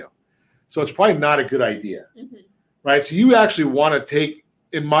for you. So it's probably not a good idea, right? So you actually want to take,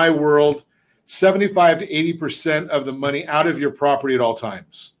 in my world, 75 to 80% of the money out of your property at all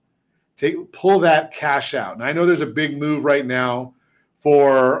times. Pull that cash out. And I know there's a big move right now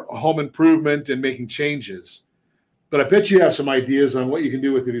for home improvement and making changes. But I bet you have some ideas on what you can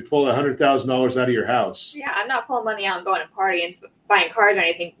do with it if you pull $100,000 out of your house. Yeah, I'm not pulling money out and going to party and buying cars or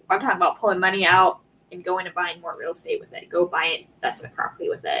anything. I'm talking about pulling money out and going and buying more real estate with it. Go buy an investment property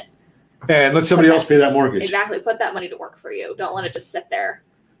with it. And let somebody else pay that mortgage. Exactly. Put that money to work for you. Don't let it just sit there.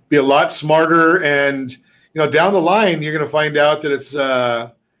 Be a lot smarter. And, down the line, you're going to find out that it's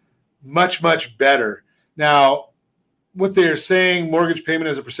much, much better. Now, what they're saying, mortgage payment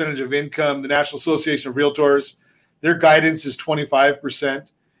as a percentage of income, the National Association of Realtors, their guidance is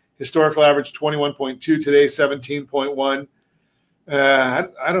 25%. Historical average 21.2, today 17.1.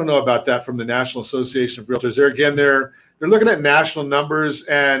 I don't know about that from the National Association of Realtors. They're looking at national numbers,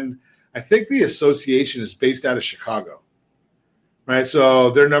 and I think the association is based out of Chicago, right? So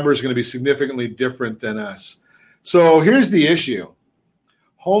their number is going to be significantly different than us. So here's the issue.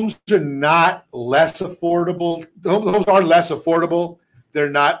 Homes are not less affordable. Homes are less affordable. They're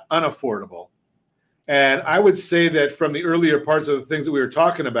not unaffordable. And I would say that from the earlier parts of the things that we were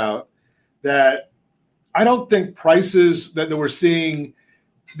talking about, that I don't think prices that we're seeing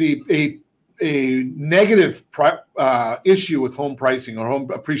a negative issue with home pricing or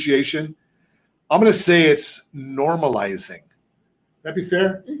home appreciation. I'm going to say it's normalizing. That be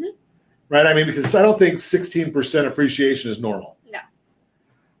fair? Mm-hmm. Right? I mean, because I don't think 16% appreciation is normal.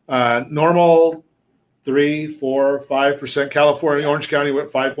 No. Normal 3, 4, 5%. California, Orange County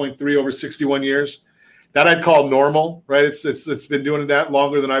went 5.3 over 61 years. That I'd call normal, right? It's been doing that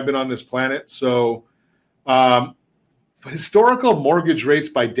longer than I've been on this planet. So historical mortgage rates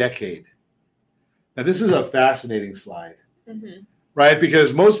by decade. Now, this is a fascinating slide, right?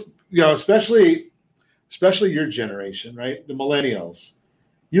 Because most, especially your generation, right? The millennials,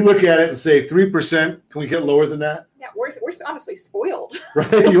 you look at it and say 3%. Can we get lower than that? Yeah, we're honestly spoiled.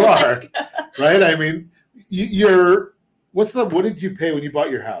 Right, you are, right? I mean, what did you pay when you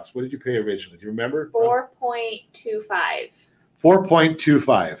bought your house? What did you pay originally? Do you remember? 4.25.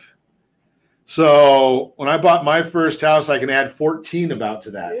 4.25. So when I bought my first house, I can add 14 about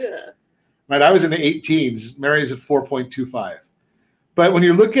to that. Yeah. Right, I was in the 18s. Mary's at 4.25. But when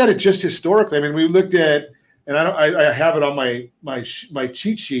you look at it just historically, I mean, we looked at, and I have it on my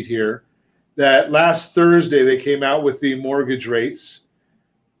cheat sheet here, that last Thursday they came out with the mortgage rates,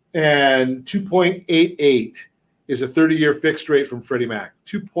 and 2.88 is a 30-year fixed rate from Freddie Mac.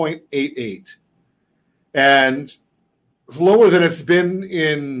 2.88, and it's lower than it's been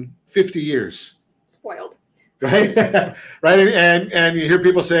in 50 years. Spoiled. Right, right, and you hear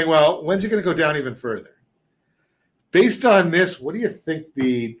people saying, "Well, when's it going to go down even further?" Based on this, what do you think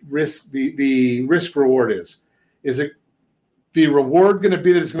the risk reward is? Is it the reward going to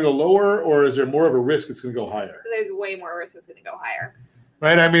be that it's going to go lower, or is there more of a risk it's going to go higher? There's way more risk it's going to go higher.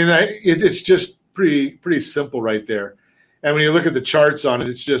 Right. I mean, it's just pretty simple right there. And when you look at the charts on it,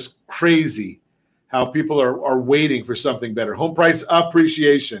 it's just crazy how people are waiting for something better. Home price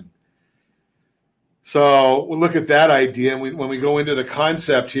appreciation. So we'll look at that idea, and when we go into the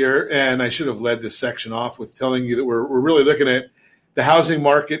concept here, and I should have led this section off with telling you that we're really looking at the housing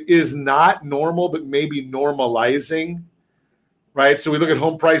market is not normal, but maybe normalizing, right? So we look at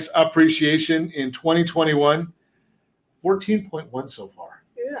home price appreciation in 2021, 14.1 so far.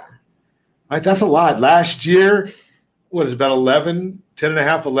 Yeah. Right, that's a lot. Last year, what is about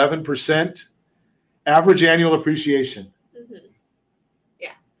 10.5%. Average annual appreciation. Mm-hmm.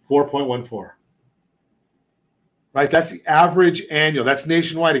 Yeah. 4.14. Right, that's the average annual. That's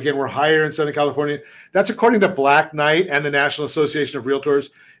nationwide. Again, we're higher in Southern California. That's according to Black Knight and the National Association of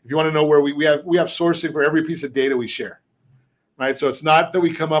Realtors. If you want to know where we have sourcing for every piece of data we share. Right, so it's not that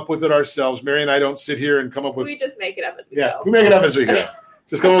we come up with it ourselves. Mary and I don't sit here and come up with. We just make it up as we go. We make it up as we go.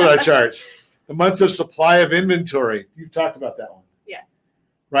 Just go with our charts. The months of supply of inventory. You've talked about that one. Yes.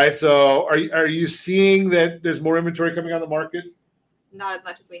 Right, so are you seeing that there's more inventory coming on the market? Not as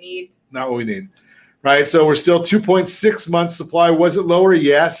much as we need. Not what we need. Right, so we're still 2.6 months supply. Was it lower?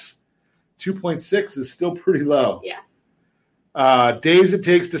 Yes. 2.6 is still pretty low. Yes. Days it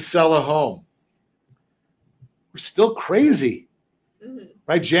takes to sell a home. We're still crazy.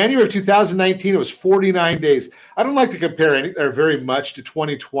 Right? January of 2019, it was 49 days. I don't like to compare very much to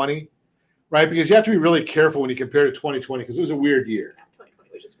 2020, right? Because you have to be really careful when you compare to 2020 because it was a weird year. Yeah, 2020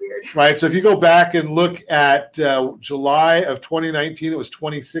 was just weird. Right? So if you go back and look at July of 2019, it was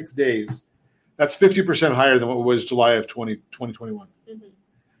 26 days. That's 50% higher than what it was July of 2021.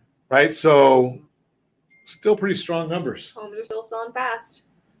 Right? So still pretty strong numbers. Homes are still selling fast.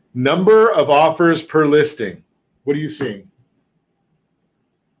 Number of offers per listing. What are you seeing?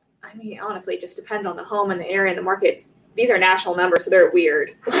 I mean, honestly, it just depends on the home and the area and the markets. These are national numbers, so they're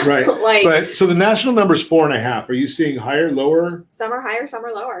weird. Right. But so the national number is 4.5. Are you seeing higher, lower? Some are higher, some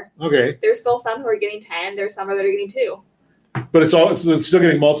are lower. Okay. There's still some who are getting 10. There's some that are getting 2. But it's still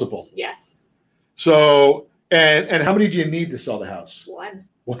getting multiple. Yes. So and how many do you need to sell the house? 1.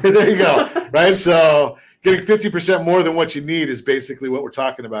 Well, there you go. Right. So getting 50% more than what you need is basically what we're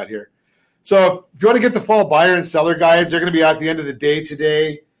talking about here. So if you want to get the fall buyer and seller guides, they're going to be out at the end of the day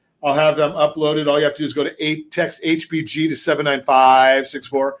today. I'll have them uploaded. All you have to do is go to text HBG to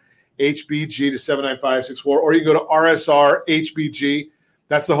 79564, HBG to 79564, or you can go to RSR HBG.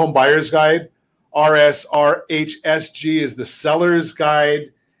 That's the home buyer's guide. RSR HSG is the seller's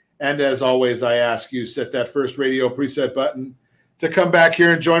guide. And as always, I ask you, set that first radio preset button to come back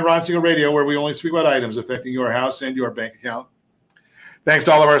here and join Ron Siegel Radio, where we only speak about items affecting your house and your bank account. Thanks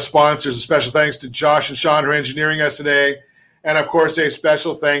to all of our sponsors. A special thanks to Josh and Sean for engineering us today. And, of course, a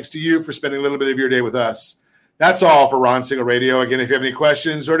special thanks to you for spending a little bit of your day with us. That's all for Ron Siegel Radio. Again, if you have any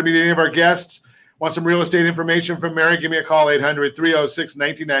questions or to meet any of our guests, want some real estate information from Mary, give me a call,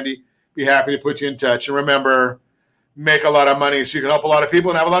 800-306-1990. Be happy to put you in touch. And remember, make a lot of money so you can help a lot of people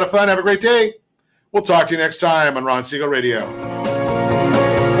and have a lot of fun. Have a great day. We'll talk to you next time on Ron Siegel Radio.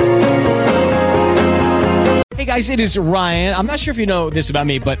 Hey guys, it is Ryan. I'm not sure if you know this about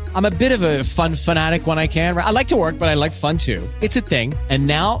me, but I'm a bit of a fun fanatic when I can. I like to work, but I like fun too. It's a thing. And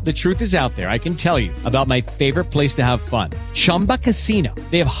now the truth is out there. I can tell you about my favorite place to have fun. Chumba Casino.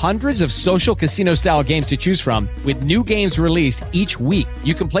 They have hundreds of social casino style games to choose from with new games released each week.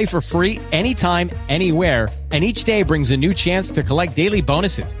 You can play for free anytime, anywhere. And each day brings a new chance to collect daily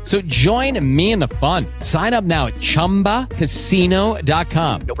bonuses. So join me in the fun. Sign up now at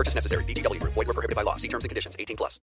ChumbaCasino.com. No purchase necessary. VGW Group. Void where prohibited by law. See terms and conditions. 18+.